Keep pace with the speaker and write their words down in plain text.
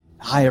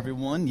Hi,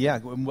 everyone.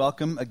 And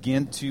welcome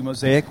again to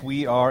Mosaic.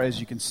 We are, as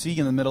you can see,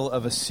 in the middle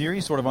of a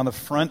series, sort of on the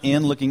front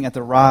end, looking at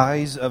the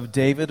rise of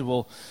David.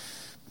 We'll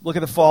look at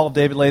the fall of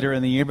David later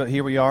in the year, but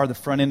here we are, the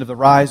front end of the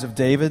rise of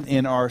David.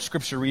 In our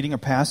scripture reading, a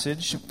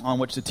passage on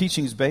which the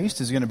teaching is based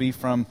is going to be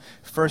from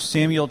 1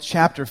 Samuel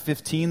chapter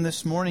 15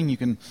 this morning. You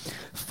can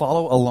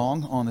follow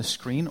along on the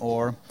screen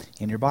or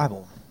in your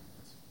Bible.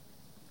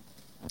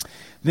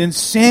 Then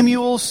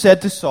Samuel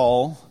said to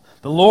Saul,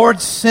 "The Lord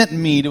sent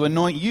me to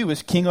anoint you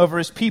as king over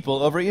his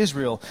people, over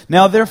Israel.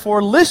 Now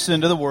therefore listen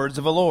to the words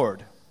of the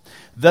Lord.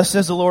 Thus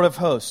says the Lord of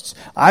hosts,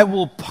 I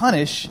will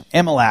punish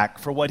Amalek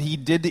for what he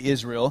did to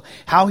Israel,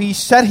 how he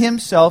set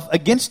himself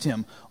against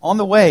him on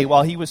the way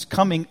while he was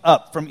coming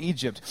up from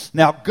Egypt.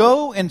 Now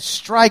go and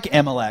strike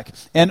Amalek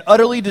and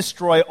utterly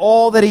destroy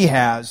all that he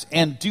has,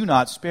 and do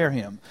not spare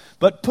him.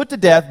 But put to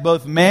death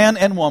both man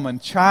and woman,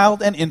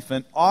 child and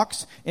infant,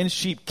 ox and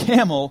sheep,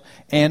 camel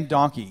and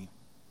donkey."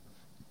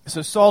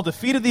 So Saul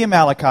defeated the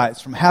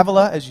Amalekites from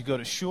Havilah as you go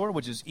to Shur,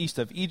 which is east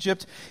of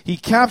Egypt. He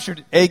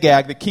captured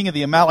Agag, the king of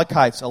the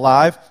Amalekites,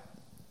 alive,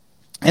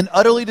 and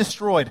utterly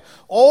destroyed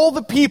all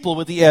the people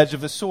with the edge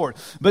of the sword.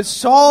 But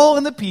Saul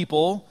and the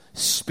people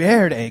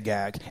spared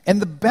Agag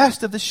and the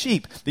best of the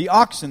sheep, the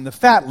oxen, the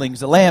fatlings,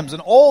 the lambs,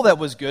 and all that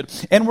was good,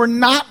 and were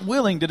not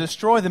willing to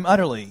destroy them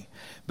utterly.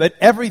 But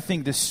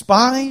everything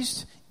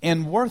despised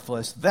and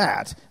worthless,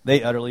 that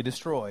they utterly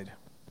destroyed.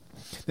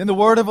 Then the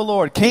word of the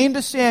Lord came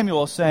to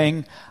Samuel,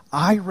 saying,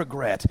 "I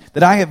regret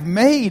that I have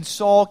made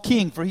Saul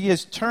king, for he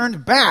has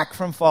turned back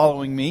from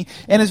following me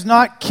and has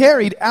not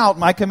carried out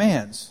my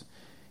commands."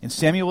 And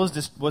Samuel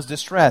was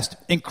distressed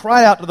and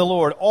cried out to the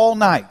Lord all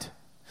night.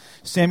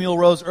 Samuel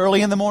rose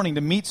early in the morning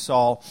to meet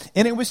Saul,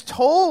 and it was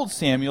told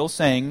Samuel,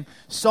 saying,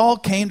 "Saul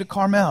came to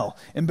Carmel,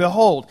 and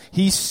behold,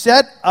 he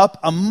set up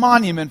a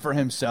monument for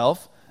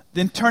himself,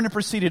 then turned and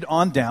proceeded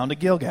on down to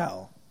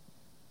Gilgal."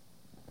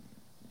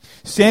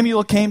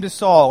 Samuel came to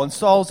Saul, and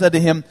Saul said to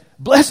him,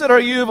 "Blessed are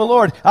you of the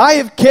Lord. I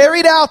have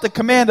carried out the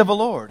command of the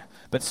Lord."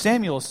 But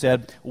Samuel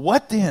said,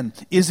 "What then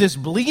is this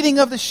bleating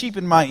of the sheep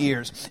in my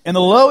ears, and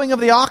the lowing of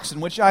the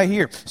oxen which I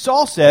hear?"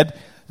 Saul said,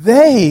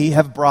 "They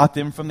have brought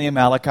them from the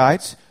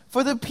Amalekites,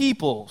 for the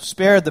people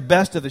spared the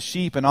best of the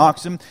sheep and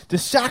oxen to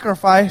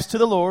sacrifice to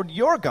the Lord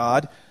your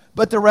God,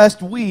 but the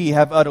rest we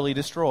have utterly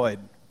destroyed."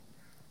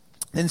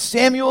 Then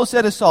Samuel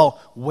said to Saul,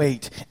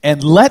 "Wait,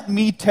 and let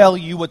me tell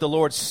you what the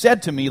Lord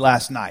said to me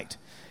last night."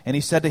 And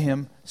he said to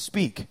him,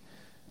 "Speak."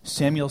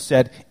 Samuel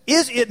said,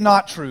 "Is it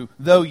not true,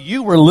 though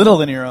you were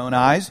little in your own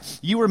eyes,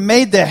 you were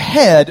made the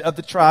head of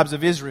the tribes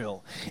of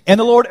Israel? And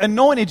the Lord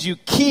anointed you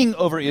king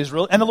over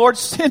Israel, and the Lord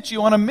sent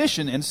you on a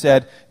mission and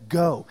said,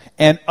 'Go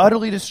and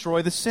utterly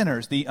destroy the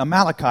sinners, the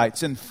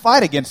Amalekites, and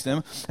fight against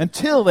them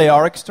until they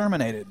are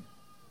exterminated.'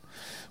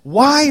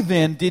 Why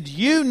then did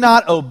you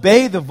not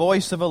obey the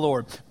voice of the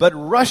Lord, but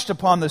rushed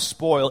upon the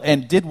spoil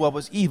and did what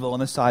was evil in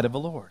the sight of the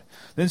Lord?"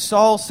 Then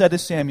Saul said to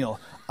Samuel,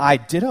 "I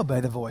did obey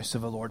the voice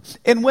of the Lord,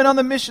 and went on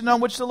the mission on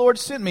which the Lord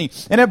sent me,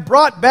 and have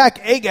brought back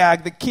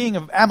Agag, the king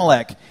of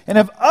Amalek, and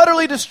have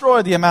utterly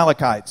destroyed the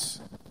Amalekites.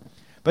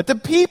 But the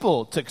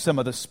people took some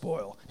of the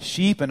spoil,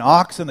 sheep and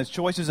oxen, the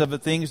choices of the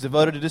things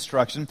devoted to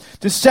destruction,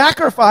 to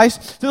sacrifice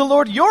to the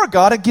Lord your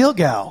God at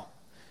Gilgal."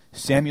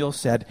 Samuel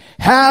said,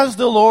 "Has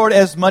the Lord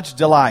as much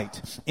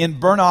delight in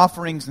burnt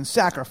offerings and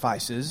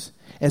sacrifices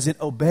as in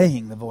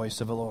obeying the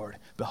voice of the Lord?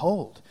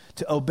 Behold,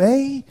 to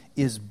obey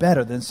is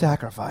better than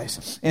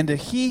sacrifice, and to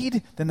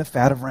heed than the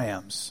fat of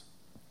rams.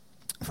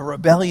 For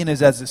rebellion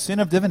is as the sin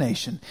of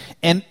divination,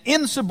 and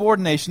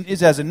insubordination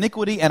is as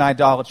iniquity and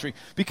idolatry.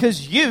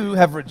 Because you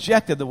have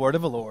rejected the word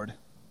of the Lord,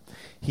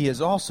 he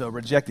has also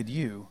rejected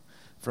you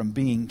from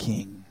being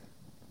king."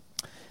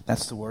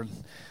 That's the word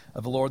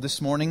of the Lord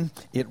this morning.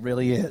 It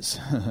really is.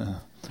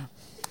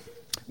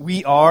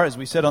 We are, as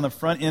we said, on the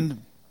front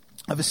end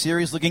of a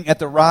series looking at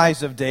the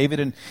rise of David,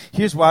 and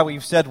here's why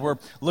we've said we're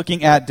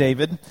looking at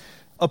David.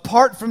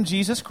 Apart from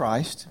Jesus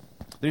Christ,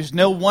 there's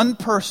no one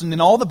person in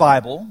all the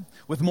Bible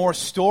with more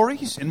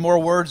stories and more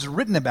words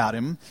written about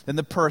him than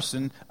the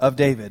person of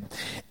David.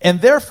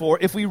 And therefore,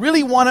 if we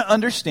really want to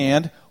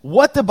understand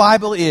what the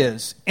Bible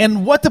is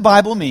and what the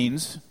Bible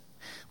means,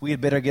 we had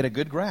better get a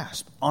good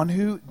grasp on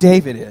who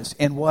David is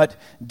and what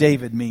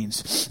David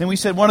means. And we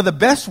said one of the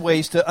best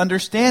ways to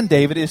understand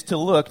David is to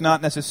look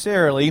not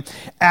necessarily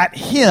at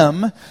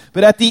him,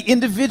 but at the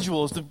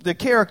individuals, the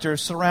characters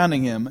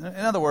surrounding him.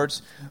 In other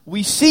words,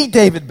 we see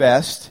David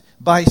best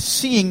by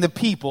seeing the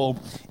people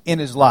in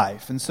his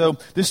life. And so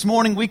this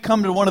morning we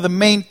come to one of the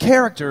main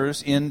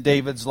characters in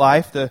David's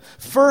life, the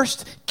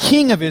first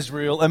king of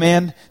Israel, a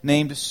man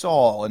named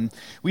Saul. And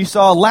we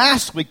saw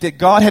last week that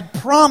God had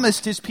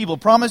promised his people,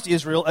 promised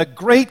Israel, a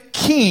great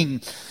king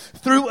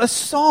through a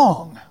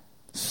song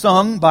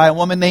sung by a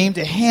woman named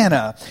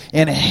Hannah.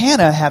 And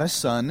Hannah had a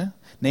son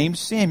named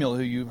Samuel,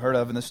 who you've heard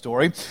of in the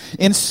story.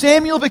 And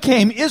Samuel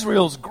became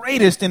Israel's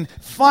greatest and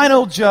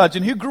final judge,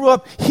 and who grew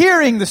up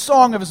hearing the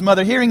song of his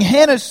mother, hearing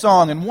Hannah's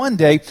song, and one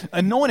day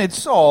anointed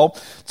Saul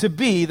to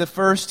be the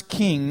first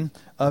king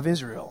of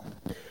Israel.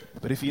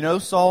 But if you know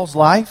Saul's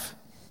life,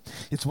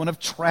 It's one of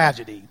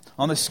tragedy.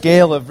 On the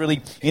scale of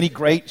really any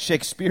great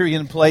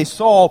Shakespearean play,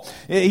 Saul,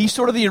 he's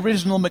sort of the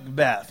original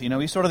Macbeth. You know,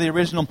 he's sort of the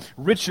original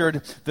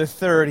Richard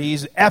III.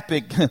 He's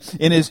epic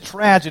in his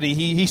tragedy.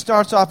 He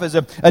starts off as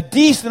a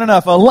decent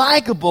enough, a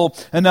likable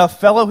enough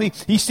fellow.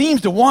 He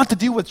seems to want to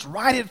do what's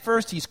right at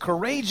first. He's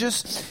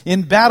courageous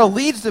in battle,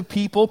 leads the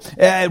people.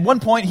 At one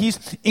point,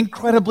 he's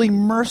incredibly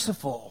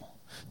merciful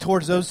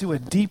towards those who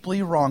had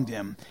deeply wronged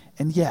him.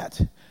 And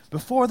yet,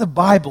 before the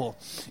Bible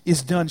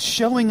is done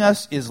showing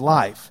us his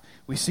life,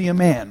 we see a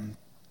man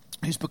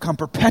who's become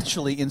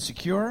perpetually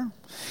insecure,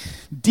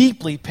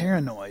 deeply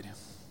paranoid,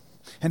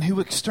 and who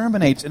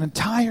exterminates an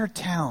entire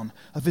town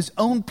of his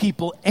own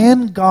people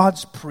and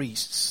God's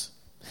priests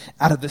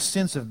out of the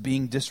sense of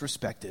being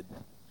disrespected.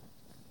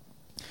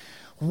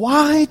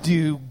 Why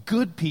do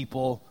good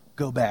people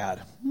go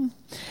bad?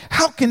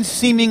 How can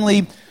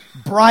seemingly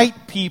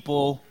bright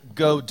people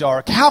go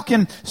dark? How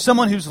can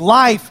someone whose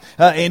life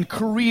and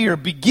career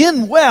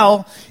begin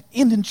well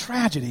end in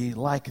tragedy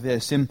like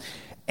this?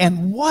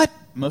 And what,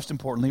 most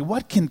importantly,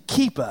 what can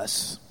keep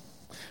us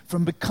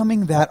from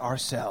becoming that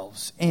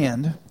ourselves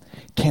and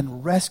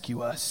can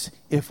rescue us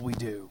if we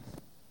do?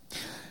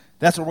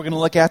 That's what we're going to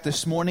look at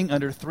this morning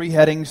under three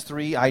headings,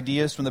 three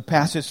ideas from the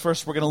passage.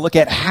 First, we're going to look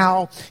at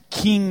how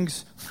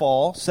kings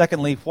fall.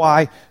 Secondly,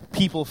 why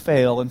people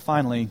fail. And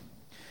finally,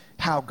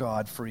 how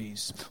God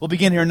frees. We'll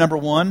begin here in number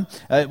 1.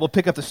 We'll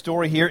pick up the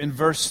story here in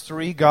verse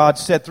 3. God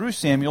said through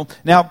Samuel,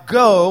 "Now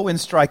go and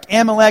strike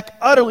Amalek,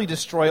 utterly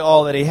destroy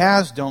all that he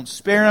has. Don't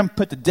spare him.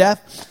 Put to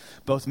death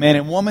both man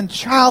and woman,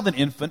 child and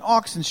infant,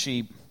 ox and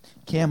sheep,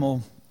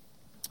 camel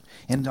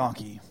and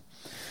donkey."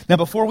 Now,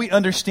 before we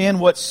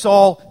understand what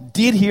Saul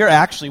did here,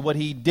 actually what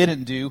he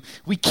didn't do,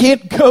 we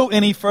can't go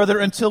any further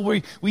until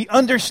we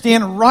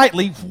understand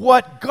rightly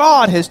what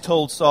God has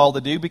told Saul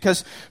to do,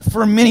 because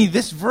for many,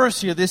 this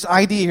verse here, this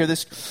idea here,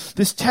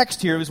 this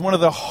text here is one of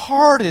the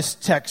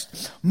hardest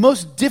texts,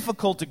 most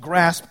difficult to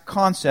grasp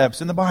concepts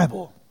in the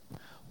Bible.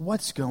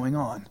 What's going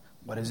on?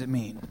 What does it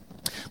mean?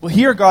 Well,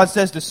 here God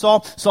says to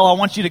Saul, "Saul, I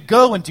want you to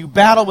go and do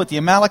battle with the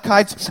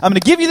Amalekites. I'm going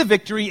to give you the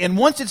victory, and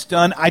once it's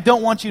done, I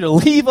don't want you to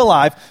leave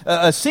alive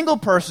a single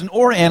person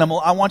or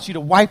animal. I want you to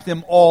wipe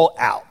them all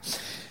out."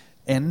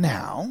 And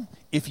now,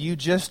 if you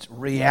just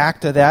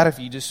react to that, if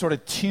you just sort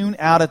of tune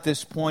out at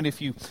this point, if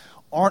you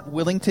aren't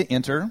willing to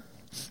enter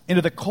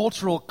into the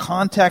cultural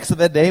context of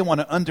that day,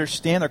 want to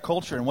understand their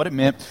culture and what it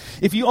meant,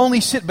 if you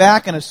only sit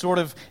back in a sort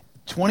of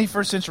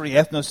 21st century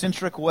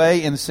ethnocentric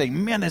way and say,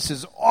 "Man, this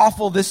is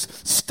awful. This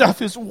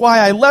stuff is why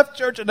I left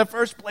church in the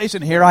first place,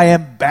 and here I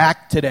am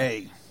back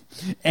today.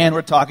 And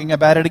we're talking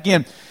about it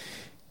again."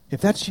 If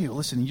that's you,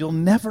 listen, you'll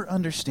never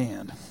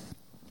understand,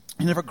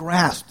 you'll never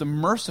grasp the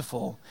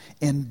merciful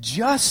and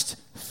just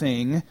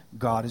thing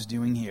God is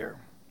doing here.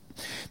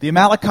 The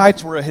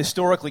Amalekites were a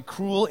historically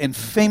cruel and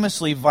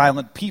famously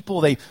violent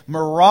people. They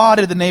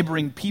marauded the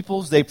neighboring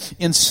peoples. They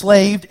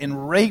enslaved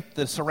and raped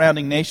the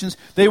surrounding nations.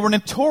 They were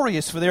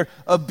notorious for their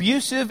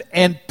abusive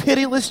and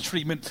pitiless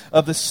treatment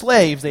of the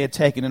slaves they had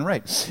taken and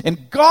raped.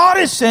 And God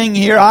is saying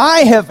here,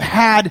 "I have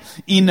had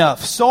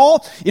enough.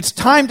 Saul, it's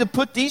time to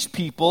put these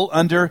people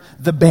under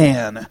the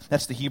ban."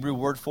 That's the Hebrew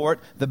word for it,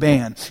 the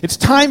ban. It's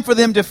time for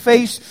them to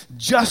face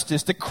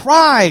justice. The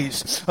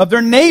cries of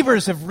their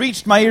neighbors have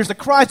reached my ears. The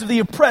cries of the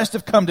oppressed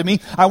have come to me.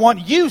 I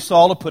want you,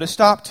 Saul, to put a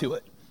stop to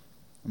it.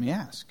 Let me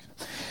ask,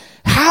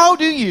 how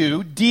do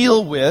you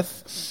deal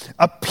with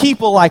a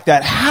people like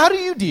that? How do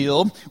you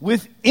deal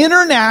with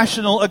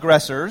international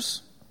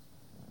aggressors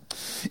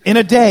in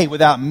a day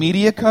without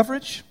media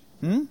coverage,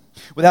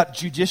 without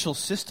judicial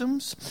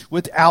systems,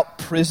 without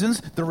prisons?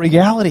 The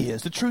reality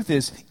is, the truth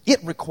is,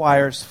 it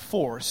requires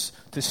force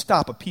to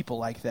stop a people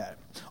like that.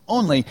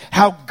 Only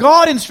how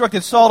God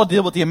instructed Saul to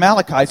deal with the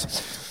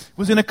Amalekites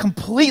was in a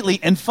completely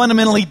and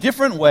fundamentally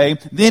different way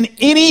than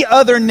any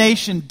other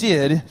nation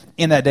did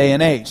in that day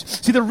and age.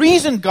 See, the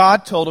reason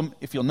God told him,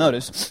 if you'll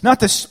notice,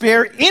 not to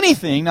spare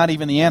anything, not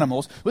even the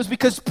animals, was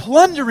because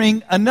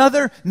plundering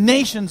another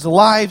nation's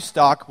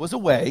livestock was a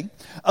way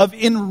of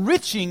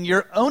enriching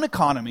your own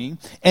economy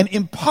and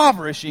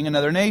impoverishing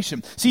another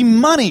nation. See,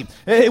 money,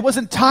 it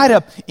wasn't tied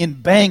up in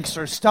banks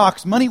or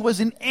stocks. Money was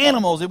in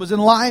animals. It was in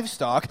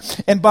livestock.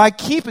 And by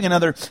keeping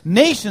another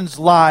nation's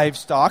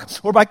livestock,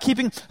 or by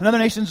keeping another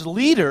nation's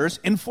leaders,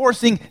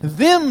 enforcing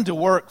them to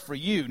work for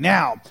you,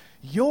 now,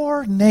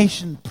 your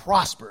nation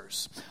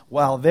prospers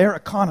while their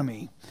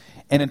economy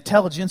and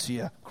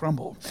intelligentsia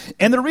crumble.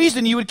 And the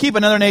reason you would keep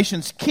another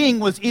nation's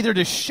king was either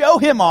to show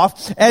him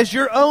off as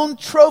your own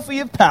trophy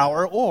of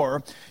power,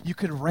 or you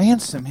could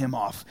ransom him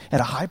off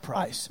at a high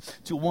price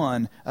to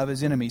one of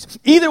his enemies.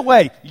 Either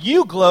way,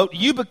 you gloat,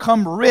 you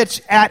become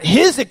rich at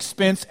his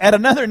expense, at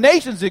another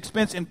nation's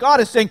expense, and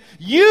God is saying,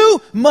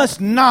 you must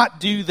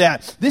not do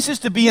that. This is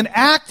to be an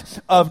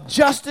act of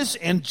justice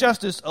and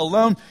justice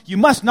alone. You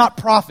must not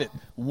profit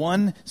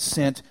 1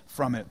 cent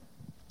from it.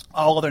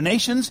 All other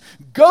nations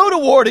go to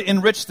war to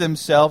enrich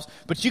themselves,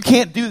 but you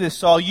can't do this,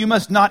 Saul. You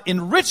must not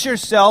enrich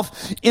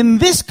yourself in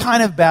this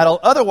kind of battle.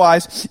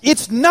 Otherwise,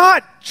 it's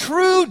not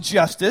true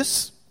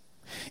justice.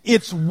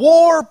 It's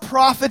war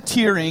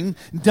profiteering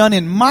done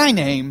in my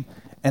name,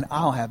 and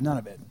I'll have none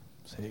of it.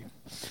 See?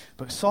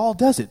 But Saul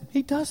does it.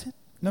 He does it.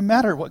 No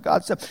matter what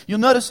God said. You'll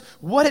notice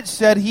what it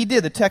said he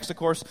did. The text, of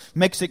course,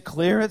 makes it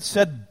clear. It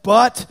said,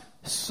 but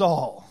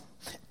Saul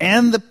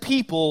and the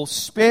people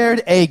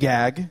spared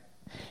Agag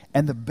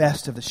and the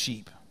best of the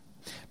sheep.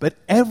 But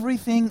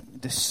everything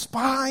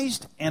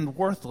despised and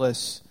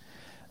worthless,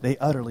 they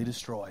utterly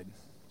destroyed.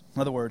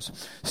 In other words,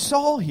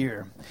 Saul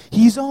here,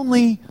 he's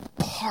only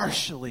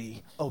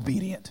partially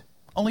obedient.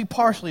 Only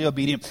partially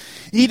obedient.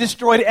 He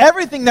destroyed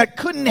everything that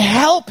couldn't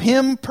help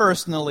him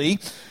personally,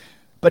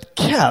 but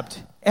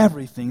kept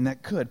everything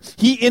that could.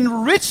 He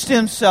enriched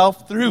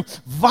himself through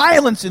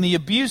violence and the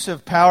abuse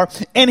of power,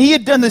 and he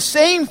had done the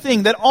same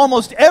thing that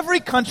almost every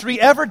country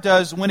ever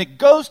does when it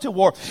goes to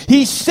war.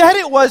 He said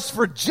it was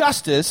for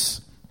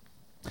justice,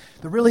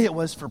 but really it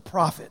was for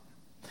profit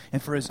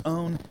and for his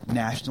own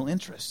national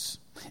interests.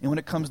 And when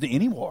it comes to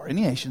any war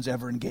any nation's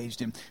ever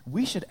engaged in,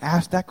 we should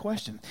ask that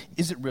question.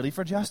 Is it really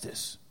for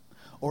justice?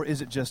 Or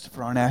is it just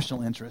for our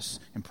national interests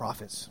and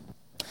profits?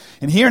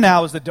 And here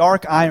now is the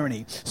dark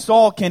irony.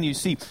 Saul, can you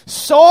see?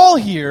 Saul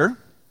here,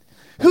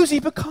 who's he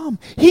become?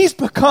 He's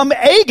become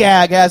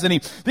Agag, hasn't he?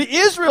 The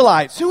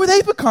Israelites, who are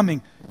they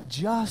becoming?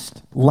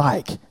 Just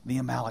like the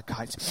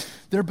Amalekites.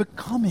 They're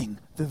becoming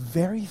the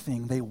very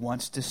thing they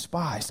once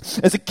despised.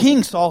 As a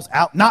king, Saul's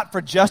out not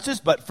for justice,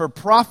 but for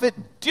profit,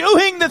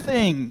 doing the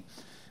thing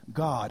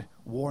God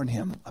warned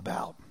him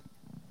about.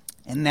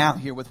 And now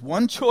here, with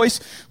one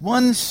choice,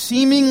 one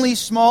seemingly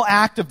small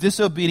act of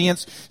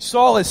disobedience,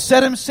 Saul has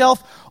set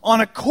himself on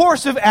a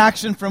course of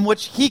action from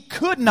which he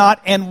could not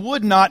and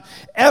would not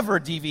ever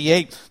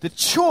deviate. The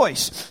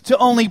choice to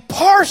only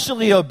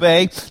partially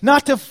obey,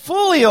 not to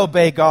fully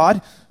obey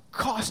God,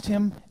 cost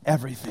him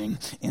everything.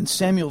 And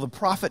Samuel the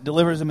prophet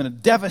delivers him in a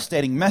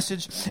devastating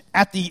message.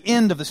 At the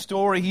end of the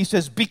story, he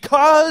says,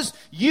 because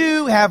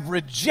you have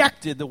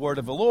rejected the word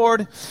of the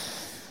Lord,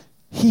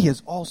 he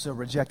has also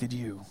rejected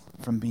you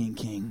from being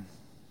king.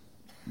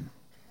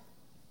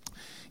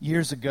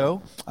 Years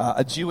ago,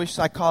 a Jewish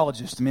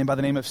psychologist, a man by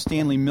the name of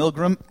Stanley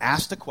Milgram,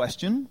 asked a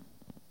question.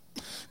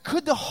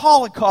 Could the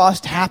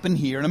Holocaust happen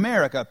here in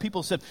America?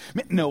 People said,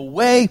 no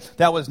way,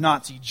 that was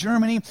Nazi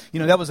Germany.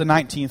 That was the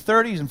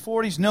 1930s and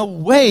 40s. No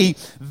way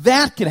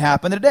that could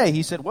happen today.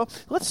 He said, well,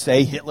 let's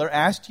say Hitler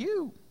asked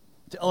you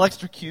to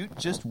electrocute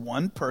just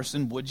one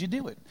person. Would you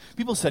do it?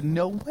 People said,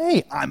 no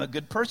way, I'm a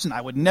good person. I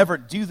would never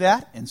do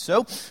that. And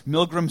so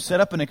Milgram set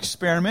up an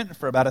experiment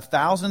for about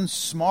 1,000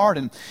 smart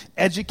and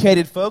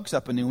educated folks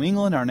up in New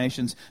England, our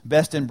nation's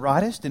best and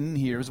brightest. And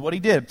here's what he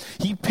did.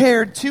 He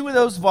paired two of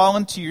those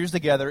volunteers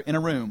together in a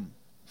room.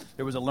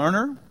 There was a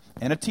learner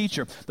and a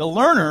teacher. The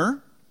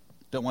learner,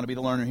 don't want to be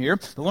the learner here,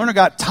 the learner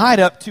got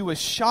tied up to a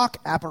shock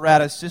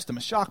apparatus system,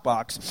 a shock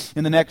box,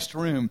 in the next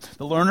room.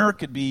 The learner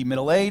could be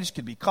middle-aged,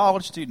 could be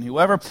college student,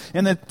 whoever.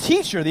 And the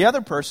teacher, the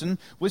other person,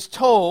 was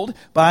told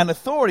by an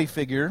authority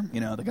figure,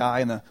 the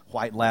guy in the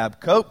white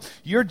lab coat,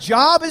 your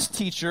job as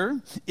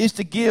teacher is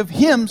to give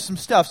him some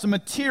stuff, some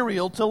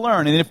material to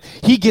learn. And if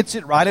he gets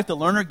it right, if the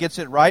learner gets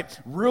it right,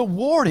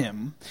 reward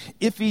him.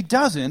 If he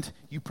doesn't,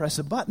 you press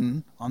a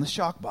button on the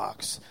shock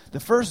box. The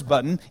first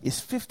button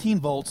is 15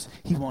 volts.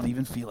 He won't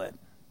even feel it.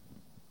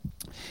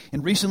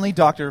 And recently,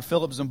 Dr.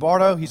 Philip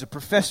Zimbardo, he's a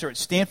professor at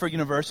Stanford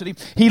University,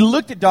 he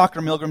looked at Dr.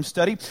 Milgram's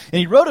study, and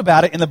he wrote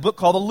about it in the book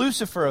called The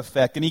Lucifer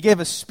Effect. And he gave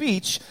a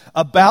speech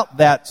about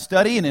that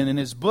study, and in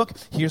his book,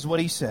 here's what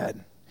he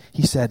said.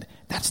 He said,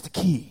 that's the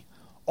key.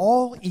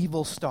 All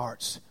evil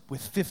starts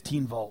with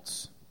 15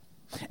 volts.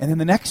 And then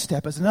the next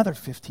step is another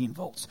 15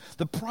 volts.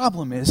 The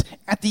problem is,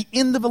 at the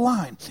end of the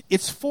line,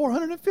 it's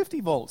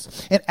 450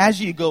 volts. And as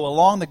you go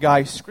along, the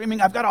guy's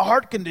screaming, I've got a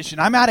heart condition,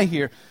 I'm out of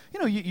here.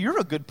 You're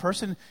a good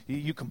person.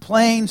 You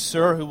complain,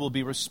 sir, who will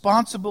be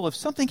responsible if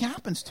something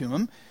happens to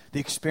him.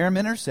 The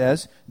experimenter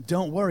says,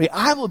 don't worry,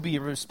 I will be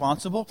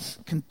responsible.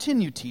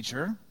 Continue,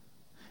 teacher.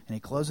 And he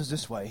closes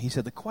this way. He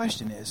said, the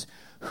question is,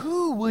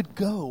 who would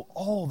go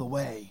all the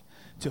way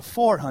to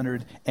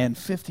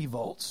 450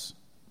 volts?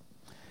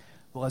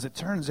 Well, as it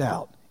turns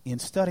out, in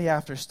study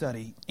after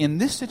study, in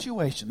this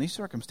situation, these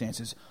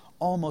circumstances,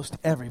 almost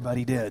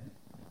everybody did.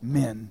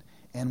 Men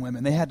and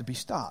women. They had to be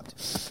stopped.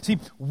 See,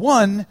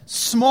 one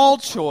small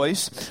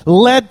choice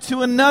led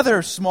to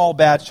another small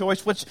bad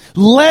choice, which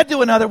led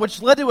to another, which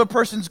led to a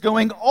person's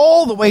going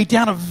all the way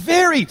down a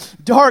very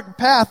dark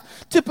path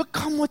to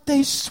become what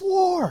they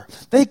swore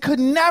they could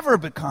never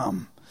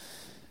become.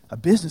 A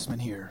businessman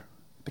here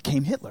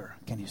became Hitler,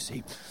 can you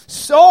see?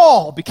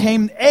 Saul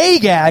became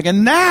Agag,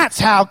 and that's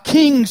how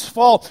kings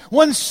fall.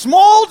 One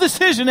small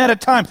decision at a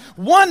time,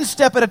 one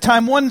step at a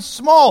time, one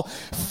small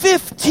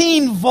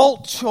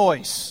 15-volt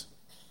choice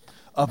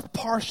of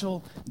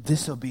partial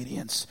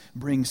disobedience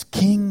brings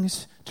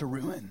kings to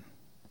ruin.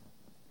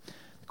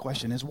 The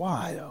question is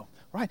why, though?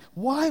 Right?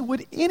 Why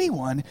would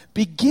anyone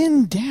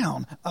begin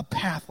down a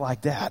path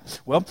like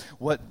that? Well,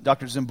 what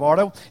Dr.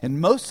 Zimbardo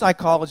and most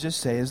psychologists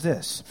say is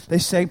this. They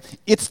say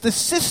it's the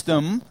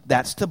system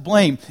that's to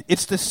blame.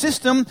 It's the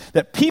system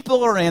that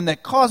people are in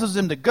that causes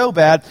them to go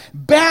bad.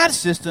 Bad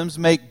systems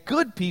make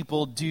good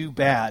people do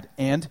bad.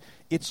 And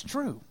it's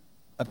true.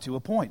 Up to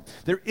a point.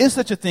 There is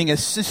such a thing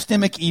as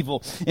systemic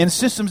evil and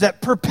systems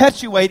that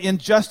perpetuate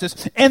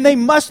injustice, and they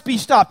must be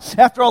stopped.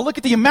 After all, look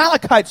at the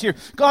Amalekites here.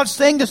 God's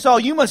saying to Saul,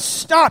 you must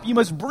stop, you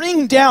must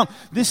bring down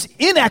this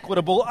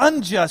inequitable,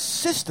 unjust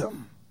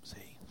system.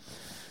 See?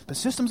 But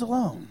systems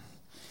alone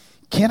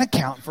can't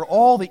account for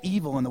all the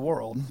evil in the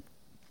world,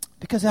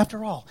 because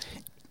after all,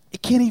 they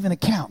can't even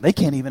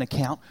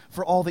account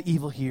for all the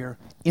evil here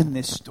in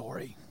this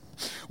story.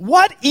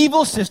 What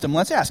evil system,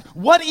 let's ask,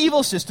 what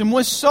evil system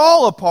was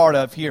Saul a part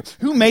of here?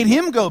 Who made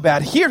him go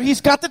bad? Here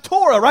he's got the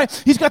Torah, right?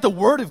 He's got the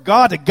Word of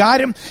God to guide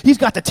him. He's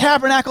got the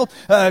tabernacle,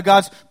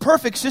 God's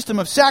perfect system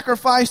of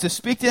sacrifice to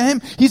speak to him.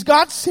 He's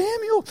got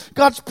Samuel,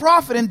 God's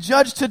prophet and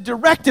judge to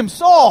direct him.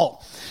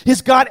 Saul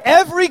has got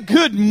every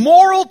good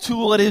moral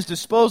tool at his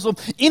disposal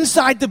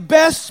inside the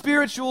best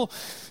spiritual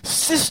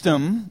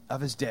system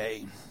of his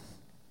day.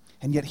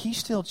 And yet he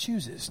still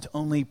chooses to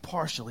only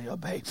partially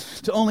obey,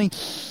 to only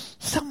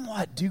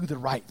somewhat do the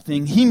right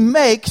thing. He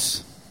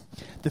makes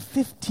the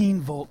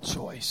 15-volt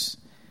choice,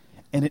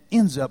 and it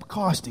ends up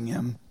costing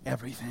him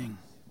everything.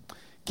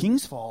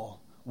 Kings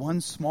fall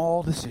one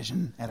small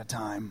decision at a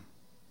time.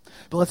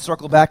 But let's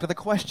circle back to the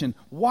question,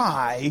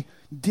 why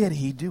did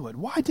he do it?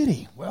 Why did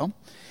he? Well,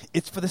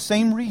 it's for the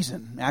same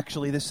reason.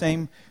 Actually, the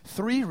same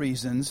 3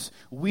 reasons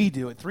we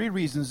do it. 3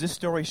 reasons this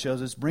story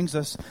shows us, brings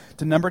us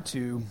to number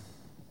 2,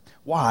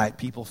 why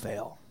people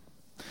fail.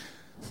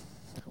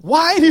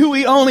 Why do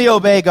we only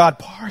obey God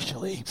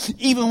partially,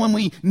 even when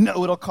we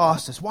know it'll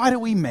cost us? Why do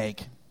we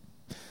make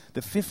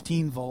the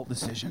 15-volt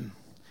decision?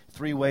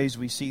 3 ways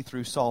we see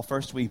through Saul.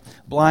 First, we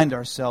blind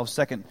ourselves.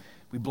 Second,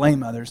 we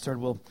blame others.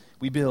 Third,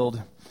 we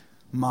build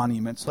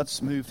monuments.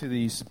 Let's move through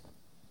these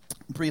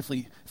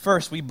briefly.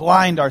 First, we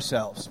blind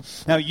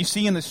ourselves. Now, you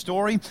see in the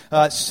story,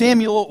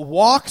 Samuel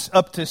walks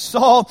up to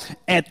Saul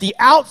at the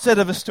outset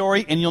of a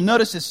story, and you'll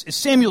notice as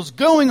Samuel's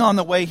going on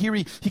the way here,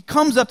 he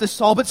comes up to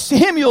Saul, but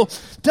Samuel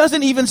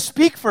doesn't even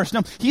speak first.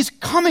 No, he's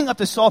coming up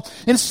to Saul,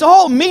 and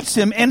Saul meets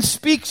him and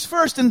speaks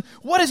first. And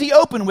what does he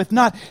open with?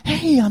 Not,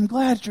 hey, I'm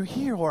glad you're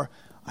here, or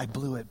I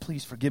blew it,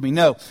 please forgive me.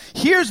 No,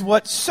 here's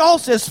what Saul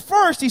says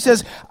first. He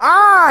says,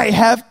 I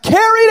have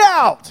carried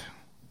out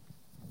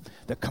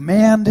the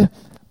command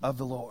of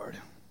the Lord.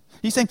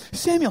 He's saying,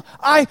 Samuel,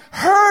 I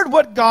heard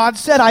what God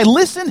said. I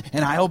listened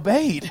and I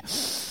obeyed.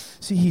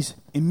 See, he's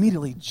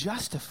immediately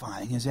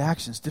justifying his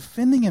actions,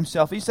 defending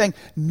himself. He's saying,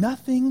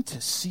 nothing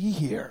to see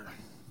here.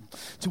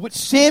 To which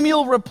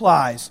Samuel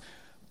replies,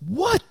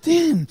 what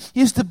then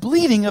is the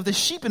bleating of the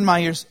sheep in my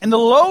ears and the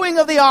lowing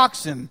of the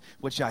oxen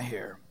which I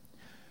hear?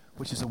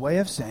 Which is a way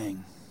of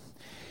saying,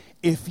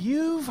 if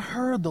you've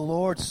heard the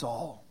Lord,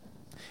 Saul,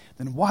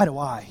 then why do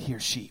I hear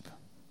sheep?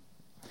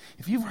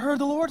 If you've heard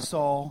the Lord,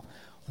 Saul,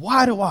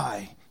 why do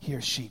I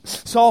hear sheep?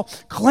 Saul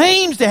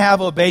claims to have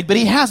obeyed, but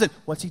he hasn't.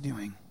 What's he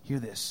doing? Hear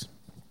this.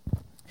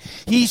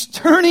 He's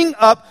turning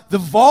up the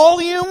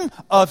volume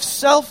of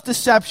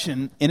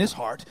self-deception in his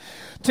heart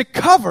to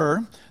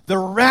cover the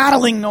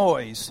rattling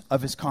noise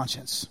of his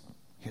conscience.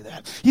 Hear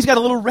that? He's got a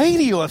little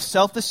radio of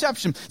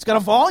self-deception. It's got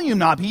a volume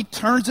knob. He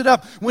turns it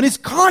up when his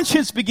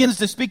conscience begins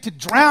to speak to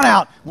drown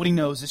out what he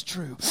knows is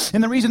true.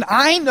 And the reason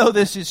I know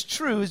this is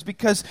true is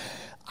because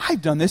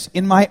I've done this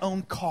in my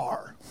own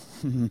car.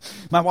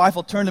 My wife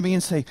will turn to me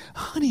and say,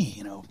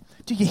 honey,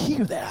 do you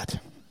hear that?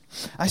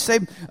 I say,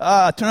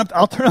 I'll turn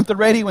up the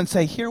radio and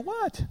say, hear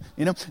what?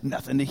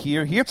 Nothing to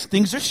hear here.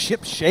 Things are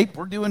ship-shape.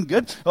 We're doing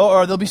good.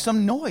 Or there'll be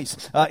some noise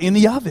in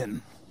the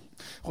oven.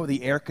 Or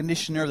the air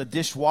conditioner, the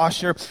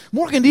dishwasher.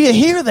 Morgan, do you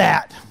hear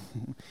that?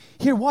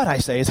 Hear what, I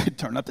say, as I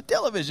turn up the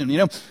television.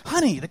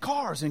 Honey, the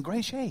car's in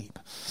great shape.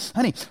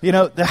 Honey,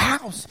 the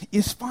house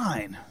is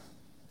fine.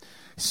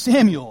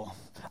 Samuel,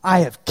 I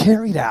have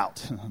carried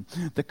out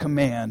the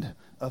command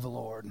of the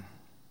Lord.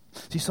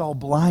 See, Saul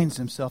blinds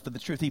himself to the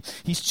truth.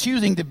 He's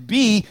choosing to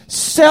be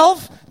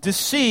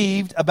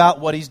self-deceived about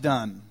what he's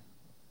done.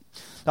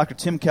 Dr.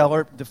 Tim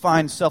Keller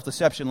defines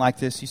self-deception like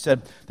this. He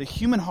said, the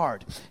human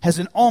heart has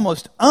an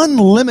almost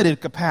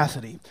unlimited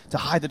capacity to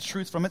hide the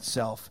truth from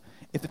itself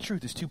if the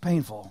truth is too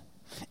painful.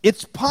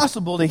 It's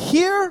possible to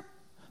hear,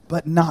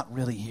 but not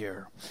really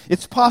hear.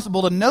 It's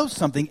possible to know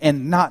something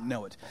and not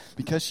know it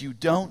because you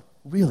don't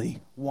really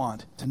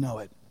want to know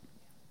it.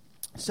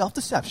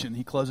 Self-deception,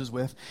 he closes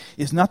with,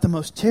 is not the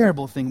most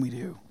terrible thing we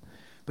do,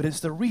 but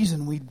it's the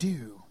reason we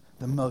do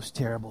the most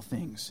terrible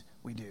things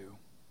we do.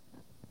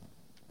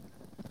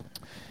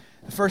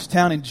 The first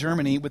town in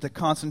Germany with a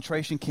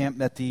concentration camp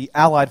that the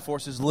Allied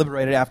forces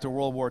liberated after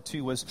World War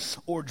II was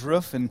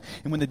Ohrdruf. And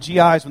when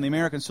the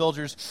American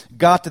soldiers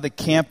got to the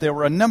camp, there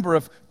were a number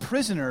of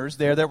prisoners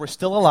there that were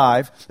still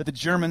alive that the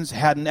Germans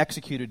hadn't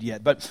executed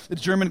yet. But the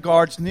German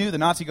guards knew, the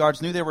Nazi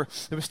guards knew there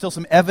was still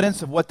some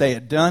evidence of what they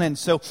had done. And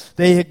so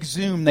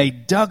they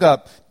dug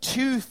up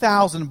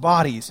 2,000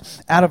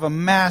 bodies out of a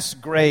mass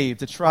grave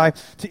to try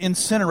to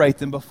incinerate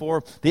them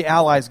before the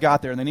Allies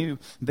got there. And they knew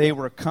they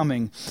were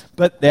coming.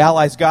 But the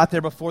Allies got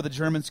there before the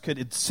Germans could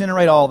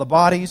incinerate all the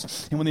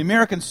bodies. And when the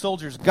American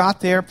soldiers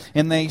got there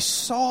and they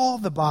saw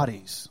the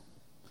bodies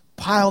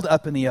piled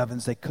up in the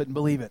ovens, they couldn't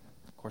believe it.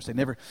 Of course, they'd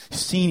never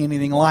seen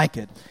anything like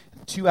it.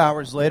 2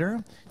 hours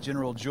later,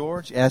 General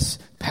George S.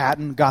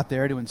 Patton got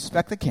there to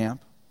inspect the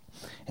camp.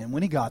 And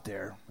when he got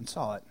there and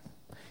saw it,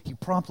 he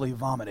promptly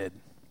vomited.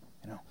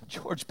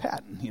 George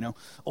Patton,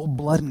 old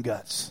blood and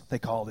guts, they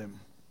called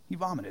him. He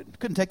vomited.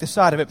 Couldn't take the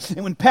sight of it.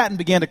 And when Patton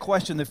began to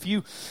question the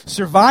few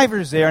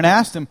survivors there and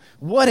asked them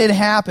what had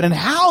happened and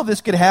how this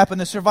could happen,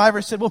 the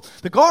survivors said, well,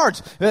 the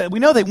guards, we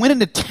know they went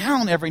into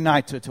town every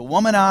night to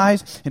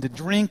womanize and to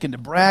drink and to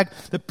brag.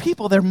 The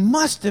people there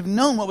must have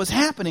known what was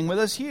happening with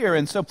us here.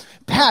 And so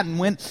Patton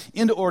went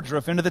into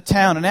Ohrdruf, into the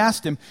town, and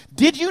asked him,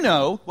 did you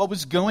know what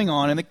was going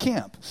on in the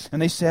camp?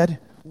 And they said,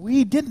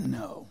 we didn't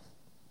know.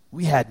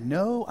 We had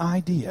no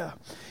idea.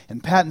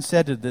 And Patton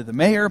said to the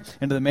mayor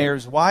and to the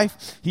mayor's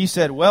wife, he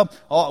said, well,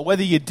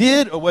 whether you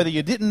did or whether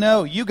you didn't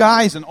know, you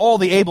guys and all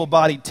the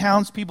able-bodied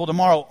townspeople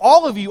tomorrow,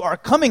 all of you are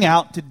coming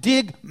out to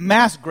dig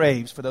mass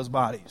graves for those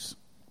bodies.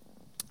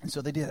 And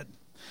so they did.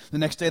 The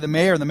next day, the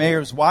mayor and the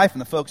mayor's wife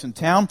and the folks in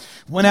town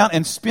went out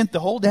and spent the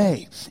whole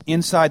day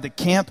inside the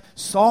camp,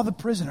 saw the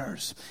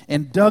prisoners,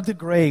 and dug the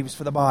graves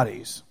for the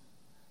bodies.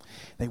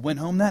 They went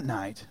home that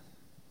night.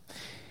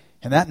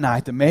 And that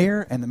night, the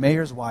mayor and the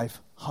mayor's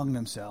wife hung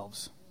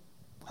themselves.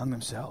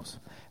 And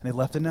they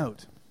left a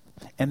note.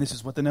 And this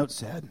is what the note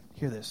said.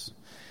 Hear this.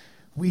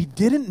 We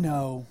didn't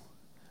know,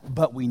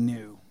 but we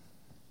knew.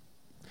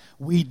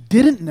 We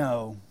didn't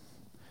know,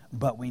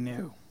 but we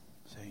knew.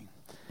 See,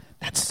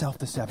 that's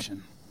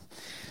self-deception.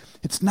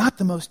 It's not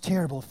the most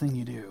terrible thing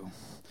you do,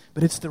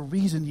 but it's the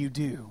reason you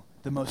do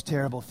the most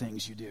terrible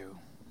things you do.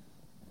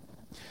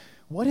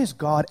 What has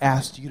God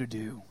asked you to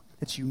do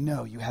that you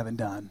know you haven't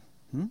done?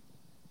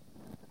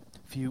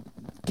 Few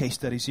case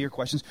studies here,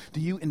 questions.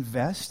 Do you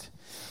invest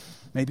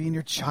maybe in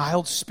your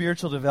child's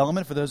spiritual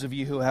development for those of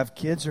you who have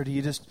kids, or do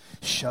you just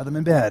shove them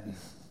in bed,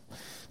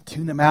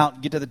 tune them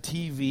out, get to the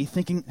TV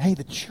thinking, hey,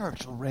 the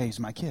church will raise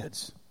my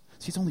kids?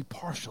 See, it's only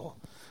partial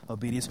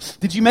obedience.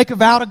 Did you make a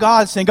vow to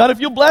God saying, God, if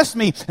you'll bless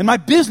me in my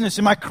business,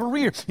 in my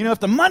career, if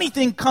the money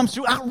thing comes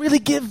through, I'll really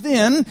give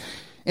then.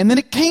 And then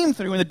it came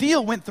through, and the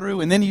deal went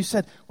through, and then you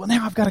said, well,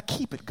 now I've got to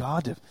keep it,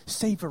 God, to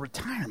save for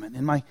retirement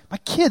and my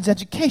kids'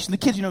 education. The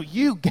kids,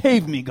 you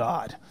gave me,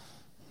 God.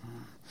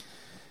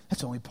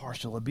 That's only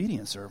partial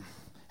obedience, or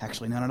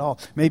actually none at all.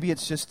 Maybe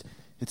it's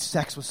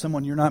sex with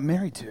someone you're not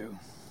married to.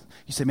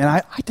 You say, man,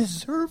 I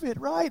deserve it,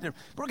 right? We're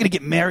going to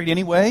get married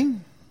anyway.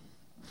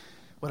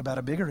 What about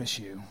a bigger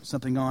issue?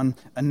 Something on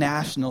a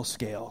national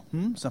scale.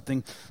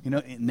 Something,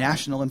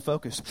 national in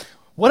focus.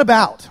 What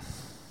about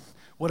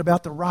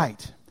the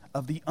right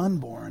of the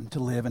unborn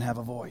to live and have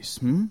a voice?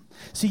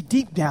 See,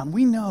 deep down,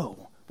 we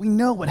know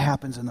what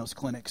happens in those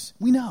clinics.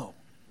 We know.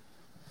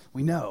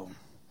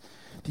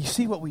 Do you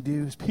see what we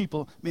do as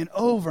people?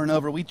 Over and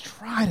over, we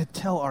try to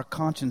tell our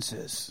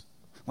consciences,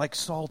 like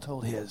Saul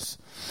told his,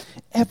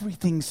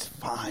 everything's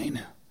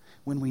fine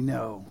when we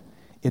know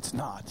it's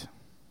not.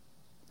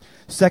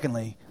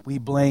 Secondly, we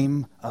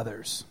blame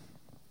others.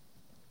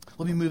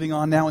 We'll be moving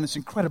on now in this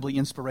incredibly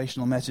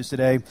inspirational message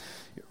today.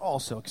 You're all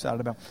so excited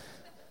about.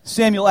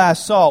 Samuel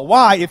asked Saul,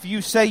 why, if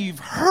you say you've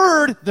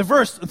heard the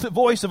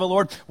voice of the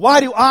Lord,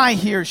 why do I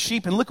hear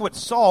sheep? And look at what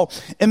Saul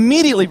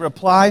immediately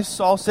replies.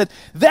 Saul said,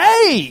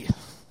 they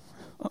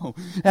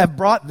have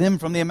brought them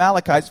from the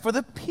Amalekites, for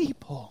the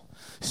people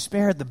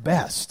spared the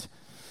best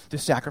to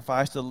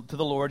sacrifice to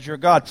the Lord your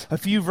God. A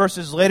few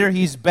verses later,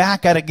 he's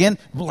back at again,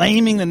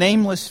 blaming the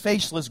nameless,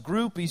 faceless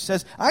group. He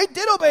says, I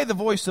did obey the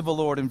voice of the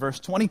Lord in verse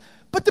 20,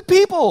 but the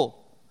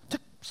people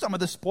took some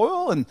of the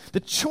spoil and the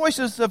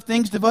choicest of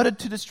things devoted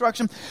to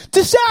destruction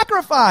to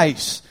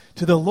sacrifice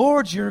to the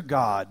Lord your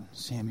God,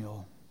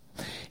 Samuel.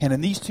 And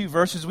in these two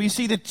verses, we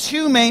see the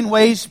two main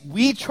ways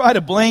we try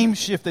to blame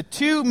shift, the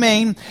two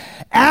main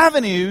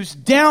avenues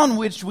down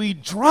which we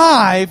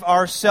drive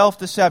our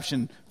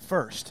self-deception.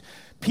 First,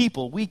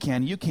 people,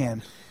 you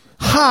can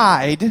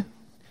hide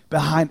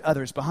behind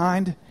others,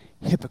 behind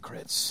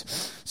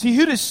hypocrites. See,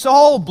 who does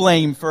Saul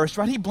blame first,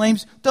 right? He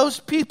blames those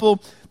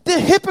people, the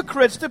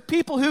hypocrites, the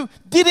people who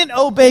didn't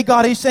obey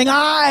God. He's saying,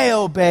 I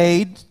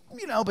obeyed,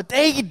 but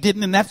they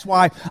didn't, and that's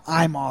why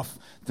I'm off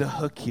the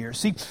hook here.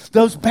 See,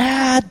 those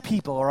bad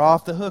people are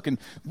off the hook, and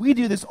we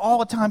do this all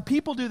the time.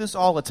 People do this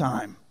all the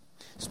time,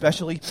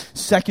 especially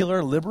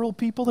secular liberal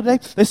people today.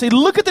 They say,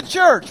 look at the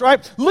church,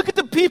 right? Look at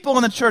the people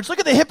in the church. Look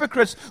at the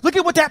hypocrites. Look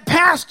at what that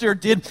pastor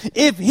did.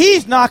 If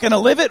he's not going to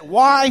live it,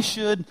 why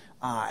should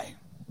I?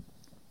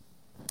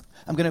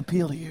 I'm going to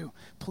appeal to you.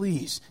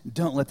 Please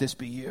don't let this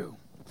be you.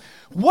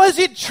 Was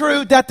it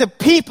true that the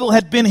people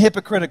had been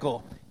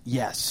hypocritical?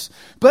 Yes.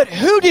 But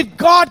who did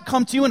God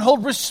come to and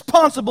hold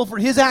responsible for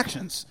his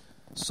actions?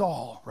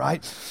 Saul,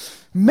 right?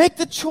 Make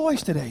the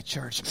choice today,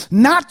 church,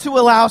 not to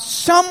allow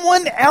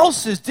someone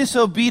else's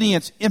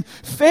disobedience,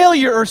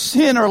 failure or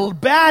sin or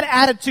bad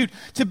attitude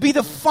to be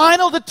the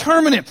final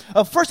determinant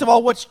of, first of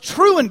all, what's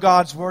true in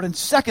God's word, and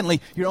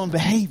secondly, your own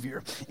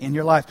behavior in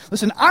your life.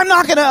 Listen, I'm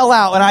not going to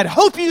allow, and I'd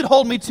hope you'd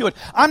hold me to it,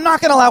 I'm not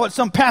going to allow what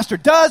some pastor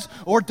does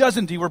or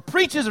doesn't do, or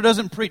preaches or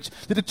doesn't preach,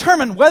 to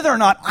determine whether or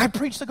not I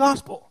preach the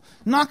gospel.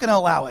 I'm not going to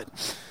allow it.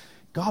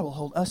 God will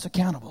hold us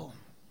accountable,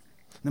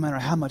 no matter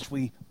how much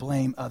we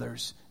blame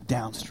others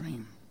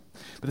downstream.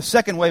 But the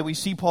second way we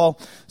see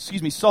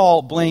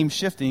Saul blame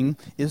shifting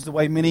is the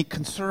way many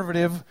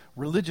conservative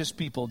religious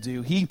people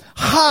do. He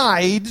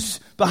hides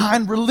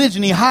behind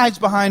religion. He hides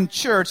behind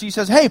church. He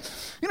says, hey,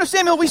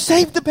 Samuel, we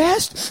saved the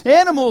best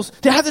animals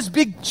to have this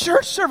big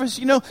church service,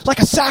 like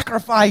a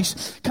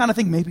sacrifice kind of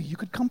thing. Maybe you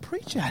could come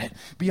preach at it.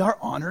 Be our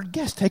honored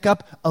guest. Take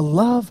up a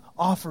love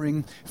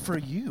offering for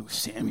you,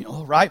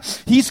 Samuel,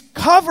 right? He's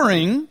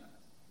covering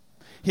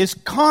his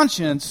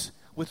conscience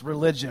with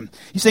religion.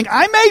 He's saying,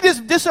 I may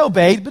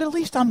disobeyed, but at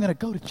least I'm going to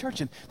go to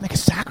church and make a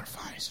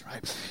sacrifice,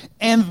 right?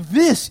 And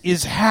this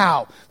is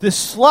how the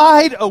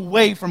slide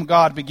away from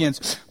God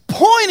begins,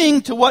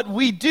 pointing to what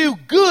we do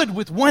good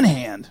with one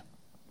hand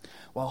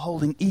while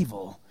holding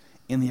evil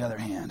in the other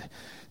hand,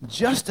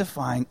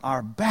 justifying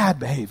our bad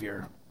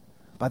behavior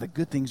by the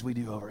good things we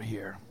do over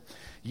here.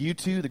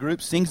 U2, the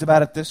group, sings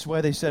about it this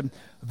way. They said,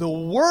 the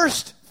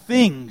worst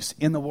things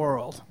in the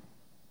world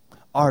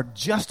are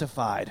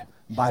justified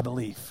by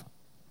belief.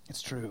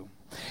 It's true.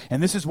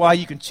 And this is why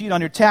you can cheat on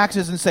your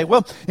taxes and say,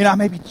 well, I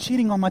may be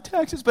cheating on my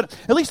taxes, but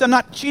at least I'm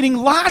not cheating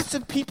lots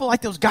of people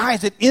like those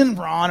guys at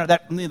Enron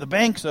or the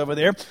banks over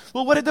there.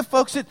 Well, what did the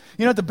folks at,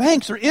 the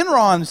banks or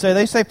Enron say?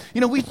 They say,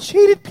 we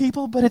cheated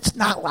people, but it's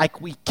not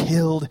like we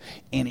killed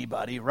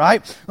anybody,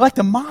 right? Like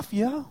the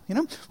mafia,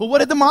 Well, what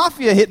did the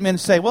mafia hitmen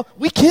say? Well,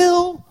 we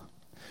kill,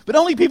 but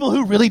only people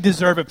who really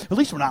deserve it. At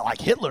least we're not like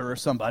Hitler or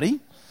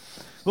somebody.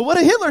 Well, what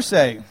did Hitler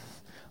say?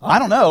 I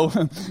don't know,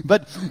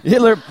 but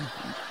Hitler...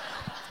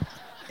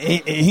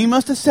 He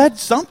must have said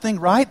something,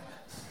 right?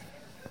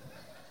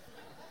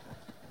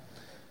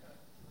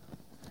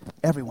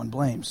 Everyone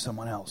blames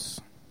someone else.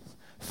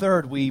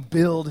 Third, we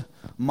build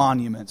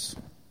monuments.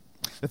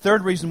 The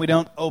third reason we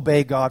don't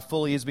obey God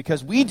fully is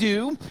because we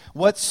do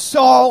what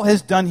Saul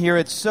has done here.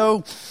 It's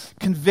so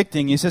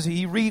convicting. He says,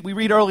 we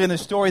read earlier in the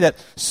story that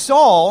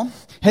Saul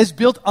has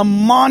built a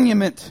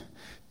monument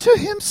to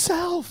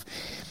himself.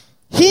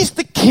 He's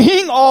the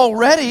king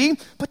already,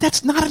 but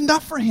that's not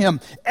enough for him.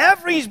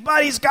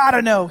 Everybody's got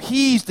to know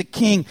he's the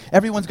king.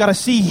 Everyone's got to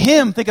see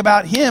him, think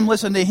about him,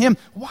 listen to him.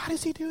 Why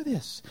does he do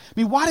this?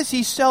 Why does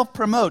he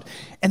self-promote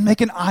and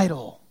make an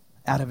idol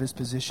out of his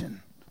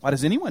position? Why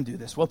does anyone do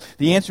this? Well,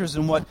 the answer is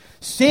in what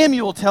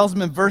Samuel tells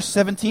him in verse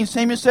 17.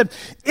 Samuel said,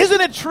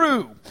 isn't it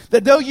true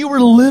that though you were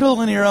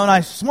little in your own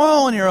eyes,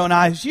 small in your own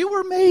eyes, you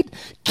were made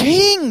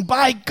king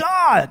by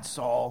God,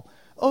 Saul,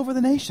 over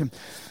the nation?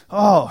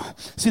 Oh,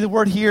 see the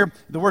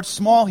word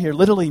small here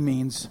literally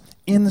means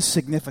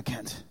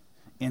insignificant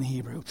in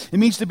Hebrew. It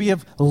means to be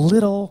of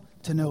little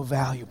to no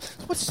value.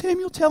 What's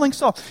Samuel telling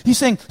Saul? He's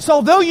saying,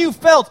 Saul, though you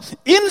felt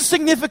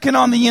insignificant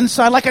on the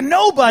inside, like a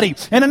nobody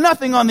and a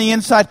nothing on the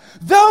inside,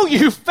 though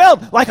you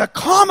felt like a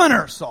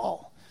commoner,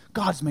 Saul,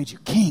 God's made you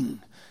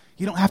king.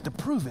 You don't have to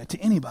prove it to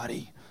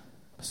anybody.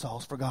 But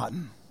Saul's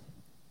forgotten.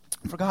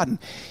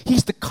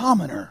 He's the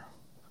commoner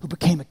who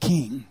became a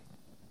king.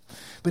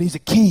 But he's a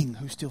king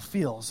who still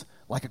feels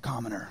like a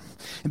commoner.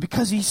 And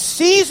because he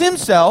sees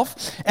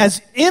himself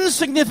as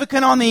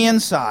insignificant on the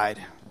inside,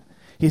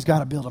 he's got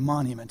to build a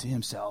monument to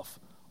himself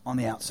on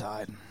the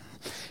outside.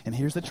 And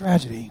here's the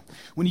tragedy.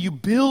 When you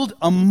build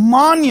a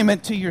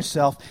monument to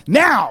yourself,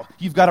 now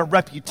you've got a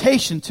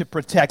reputation to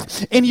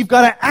protect. And you've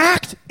got to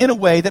act in a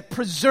way that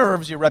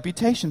preserves your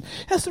reputation.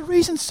 That's the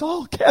reason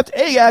Saul kept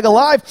Agag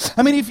alive.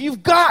 If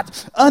you've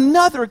got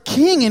another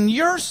king in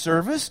your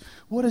service,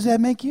 what does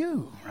that make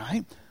you,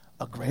 right?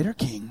 A greater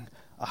king,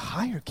 a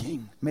higher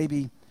king,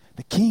 maybe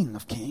the king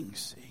of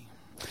kings.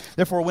 See?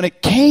 Therefore, when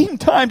it came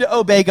time to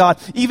obey God,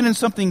 even in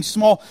something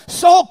small,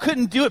 Saul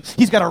couldn't do it.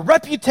 He's got a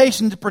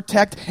reputation to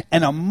protect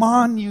and a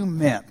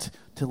monument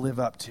to live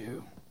up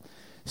to.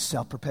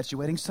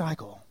 Self-perpetuating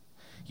cycle.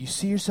 You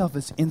see yourself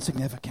as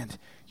insignificant,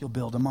 you'll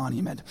build a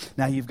monument.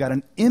 Now you've got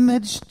an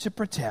image to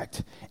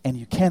protect, and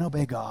you can't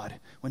obey God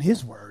when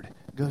his word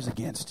goes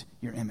against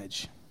your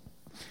image.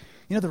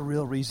 The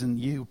real reason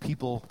you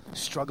people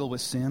struggle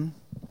with sin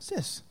is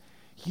this.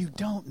 You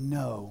don't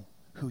know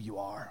who you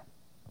are.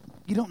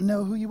 You don't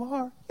know who you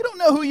are. You don't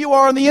know who you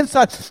are on the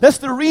inside. That's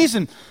the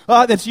reason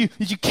that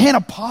you can't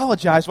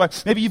apologize. Why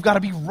maybe you've got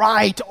to be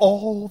right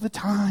all the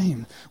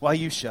time. Why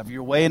you shove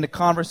your way into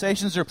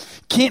conversations or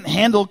can't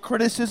handle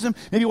criticism.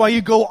 Maybe why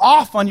you go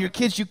off on your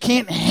kids. You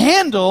can't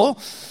handle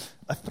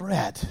a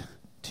threat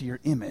to your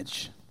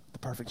image. The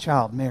perfect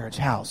child, marriage,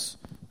 house,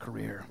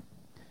 career.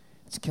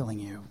 It's killing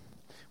you.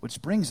 Which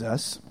brings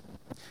us,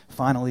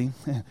 finally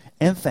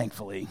and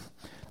thankfully,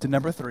 to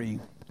number 3,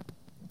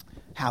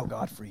 how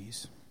God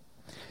frees.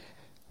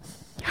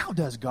 How how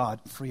does God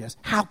free us?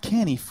 How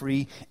can he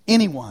free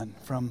anyone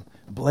from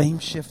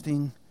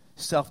blame-shifting,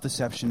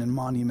 self-deception, and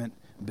monument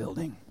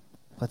building?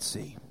 Let's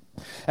see.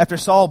 After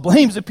Saul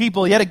blames the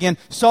people yet again,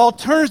 Saul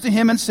turns to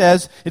him and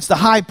says, it's the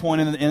high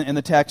point in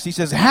the text, he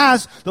says,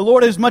 has the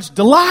Lord as much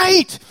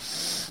delight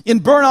in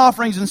burnt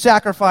offerings and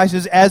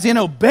sacrifices as in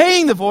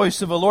obeying the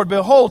voice of the Lord?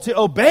 Behold, to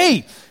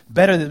obey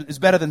is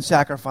better than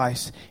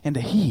sacrifice, and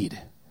to heed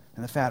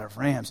than the fat of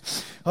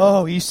rams.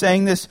 Oh, he's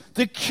saying this.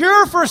 The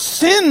cure for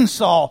sin,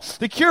 Saul,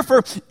 the cure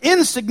for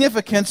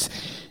insignificance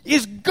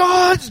is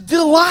God's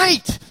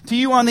delight to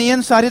you on the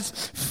inside.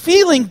 It's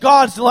feeling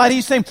God's delight.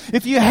 He's saying,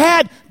 if you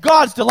had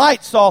God's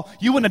delight, Saul,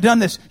 you wouldn't have done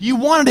this. You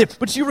wanted it,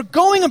 but you were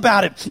going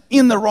about it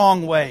in the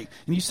wrong way.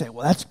 And you say,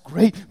 well, that's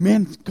great.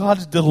 Man,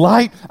 God's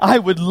delight. I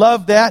would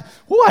love that.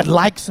 Oh, I'd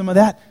like some of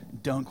that.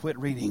 Don't quit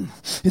reading.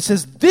 It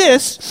says,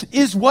 this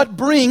is what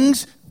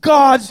brings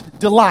God's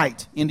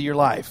delight into your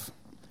life.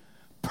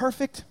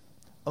 Perfect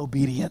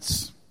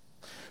obedience.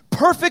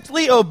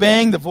 Perfectly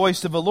obeying the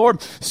voice of the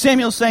Lord.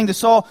 Samuel's saying to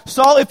Saul,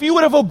 Saul, if you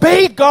would have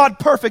obeyed God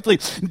perfectly,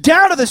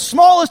 down to the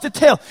smallest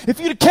detail, if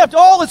you'd have kept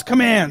all his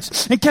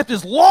commands and kept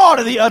his law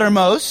to the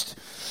uttermost,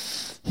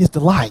 his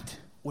delight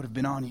would have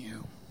been on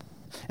you.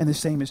 And the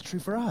same is true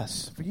for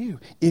us, for you.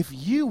 If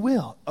you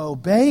will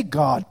obey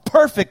God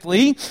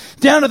perfectly,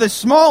 down to the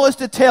smallest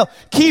detail,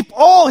 keep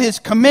all his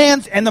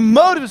commands and the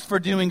motives for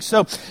doing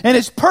so, and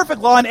his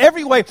perfect law in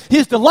every way,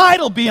 his delight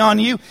will be on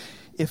you.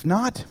 If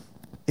not,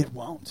 it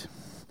won't.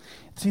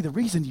 See, the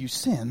reason you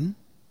sin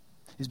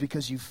is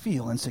because you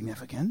feel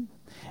insignificant,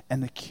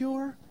 and the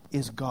cure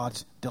is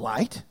God's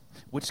delight,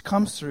 which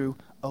comes through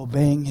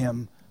obeying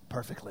him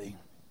perfectly.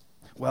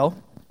 Well,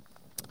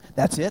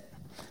 that's it.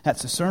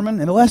 That's a sermon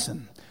and a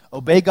lesson.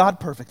 Obey God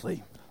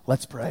perfectly.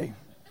 Let's pray.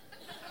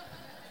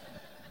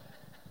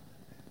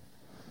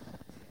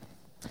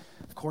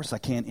 Of course, I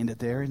can't end it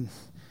there, and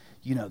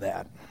you know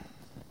that.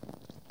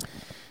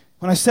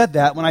 When I said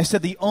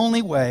the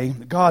only way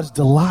God's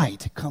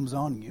delight comes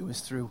on you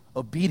is through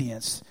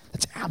obedience,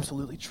 that's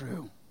absolutely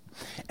true.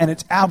 And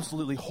it's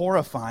absolutely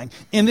horrifying.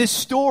 And this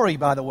story,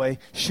 by the way,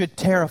 should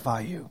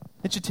terrify you.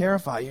 It should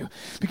terrify you.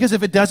 Because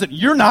if it doesn't,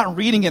 you're not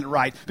reading it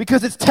right.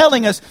 Because it's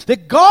telling us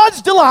that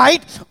God's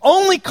delight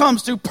only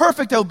comes through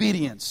perfect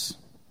obedience.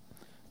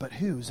 But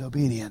whose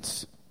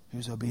obedience?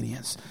 Whose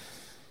obedience?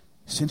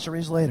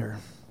 Centuries later,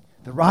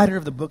 the writer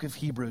of the book of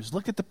Hebrews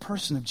looked at the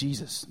person of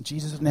Jesus,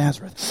 Jesus of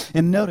Nazareth,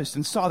 and noticed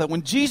and saw that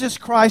when Jesus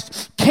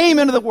Christ came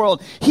into the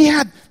world, he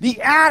had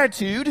the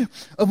attitude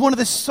of one of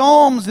the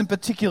Psalms in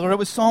particular. It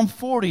was Psalm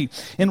 40.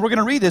 And we're going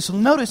to read this.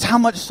 Notice how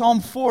much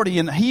Psalm 40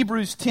 and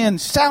Hebrews 10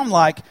 sound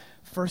like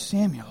 1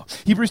 Samuel.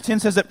 Hebrews 10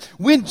 says that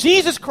when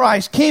Jesus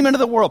Christ came into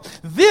the world,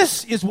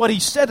 this is what he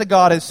said to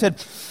God. It said,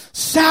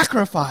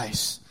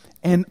 sacrifice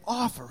and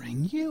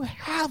offering you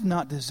have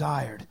not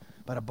desired,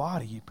 but a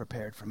body you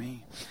prepared for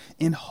me.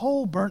 In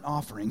whole burnt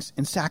offerings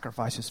and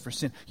sacrifices for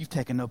sin, you've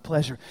taken no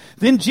pleasure.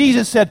 Then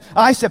Jesus said,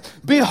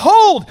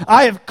 behold,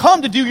 I have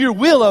come to do your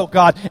will, O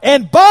God,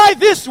 and by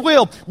this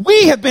will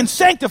we have been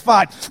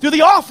sanctified through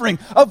the offering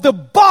of the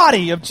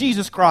body of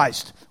Jesus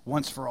Christ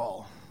once for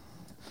all.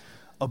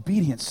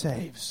 Obedience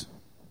saves.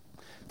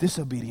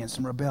 Disobedience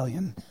and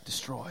rebellion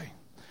destroy.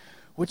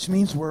 Which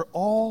means we're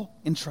all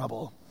in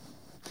trouble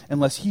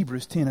unless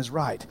Hebrews 10 is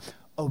right.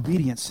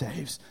 Obedience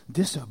saves,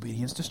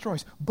 disobedience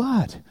destroys.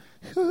 But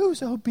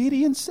whose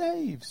obedience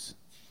saves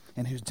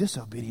and whose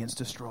disobedience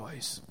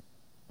destroys?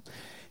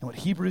 And what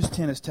Hebrews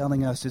 10 is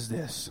telling us is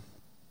this,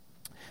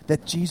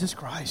 that Jesus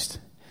Christ,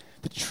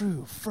 the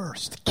true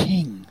first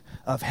King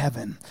of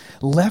heaven,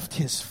 left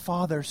his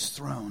Father's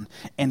throne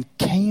and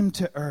came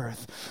to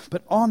earth.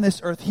 But on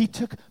this earth, he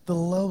took the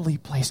lowly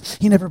place.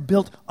 He never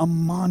built a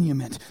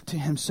monument to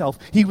himself.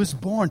 He was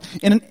born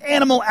in an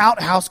animal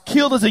outhouse,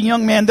 killed as a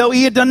young man, though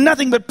he had done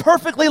nothing but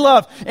perfectly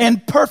love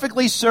and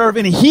perfectly serve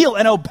and heal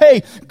and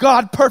obey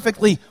God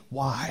perfectly.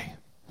 Why?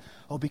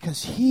 Oh,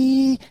 because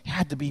he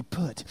had to be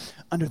put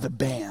under the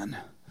ban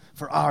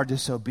for our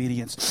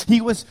disobedience.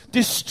 He was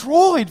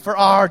destroyed for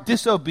our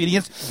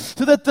disobedience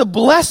so that the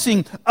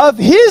blessing of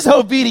his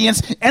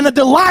obedience and the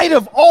delight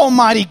of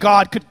Almighty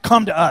God could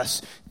come to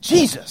us.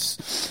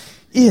 Jesus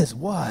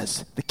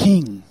was the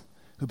King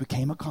who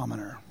became a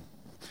commoner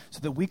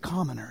so that we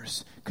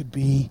commoners could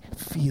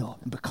feel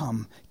and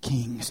become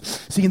kings.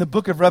 See, in the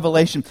book of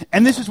Revelation,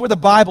 and this is where the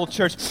Bible,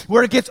 church,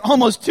 where it gets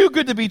almost too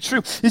good to be true,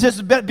 it says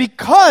that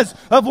because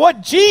of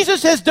what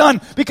Jesus has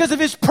done, because of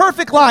his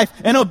perfect life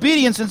and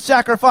obedience and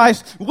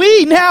sacrifice,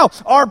 we now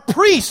are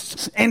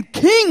priests and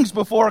kings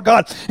before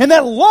God. And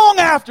that long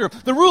after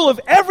the rule of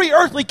every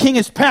earthly king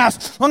is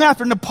passed, long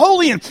after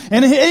Napoleon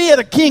and any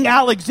other king,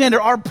 Alexander,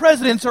 our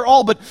presidents are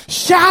all but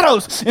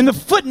shadows in the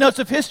footnotes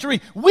of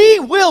history, we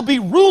will be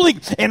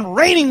ruling and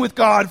reigning with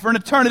God for an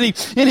eternity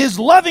in his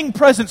loving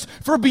presence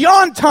for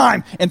beyond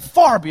time and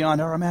far beyond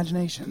our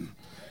imagination.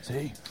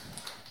 See?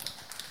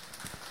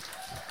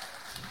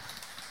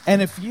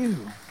 And if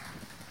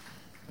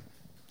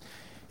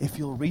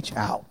you'll reach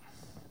out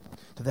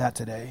to that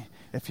today,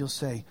 if you'll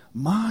say,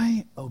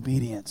 my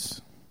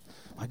obedience,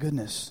 my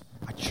goodness,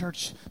 my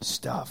church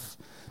stuff,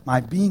 my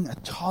being a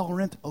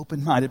tolerant,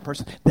 open-minded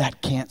person,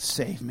 that can't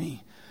save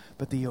me.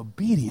 But the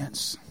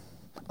obedience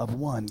of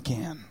one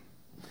can.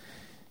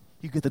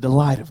 You get the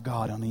delight of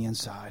God on the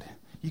inside.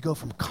 You go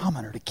from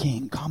commoner to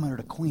king, commoner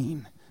to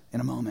queen in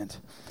a moment.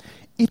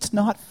 It's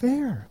not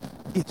fair.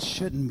 It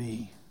shouldn't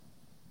be.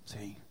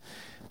 See?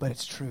 But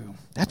it's true.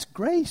 That's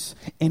grace.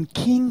 And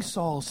King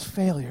Saul's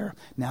failure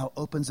now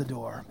opens the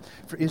door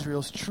for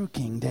Israel's true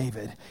king,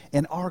 David,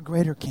 and our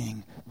greater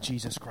king,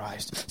 Jesus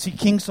Christ. See,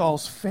 King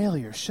Saul's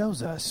failure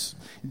shows us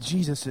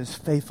Jesus'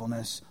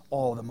 faithfulness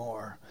all the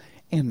more.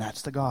 And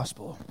that's the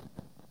gospel.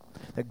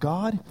 That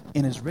God,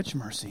 in his rich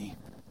mercy,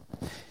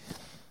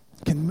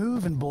 can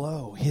move and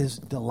blow his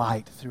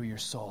delight through your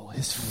soul.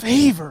 His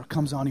favor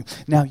comes on you.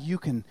 Now you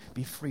can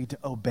be free to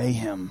obey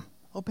him.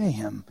 Obey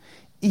him,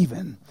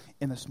 even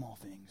in the small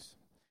things.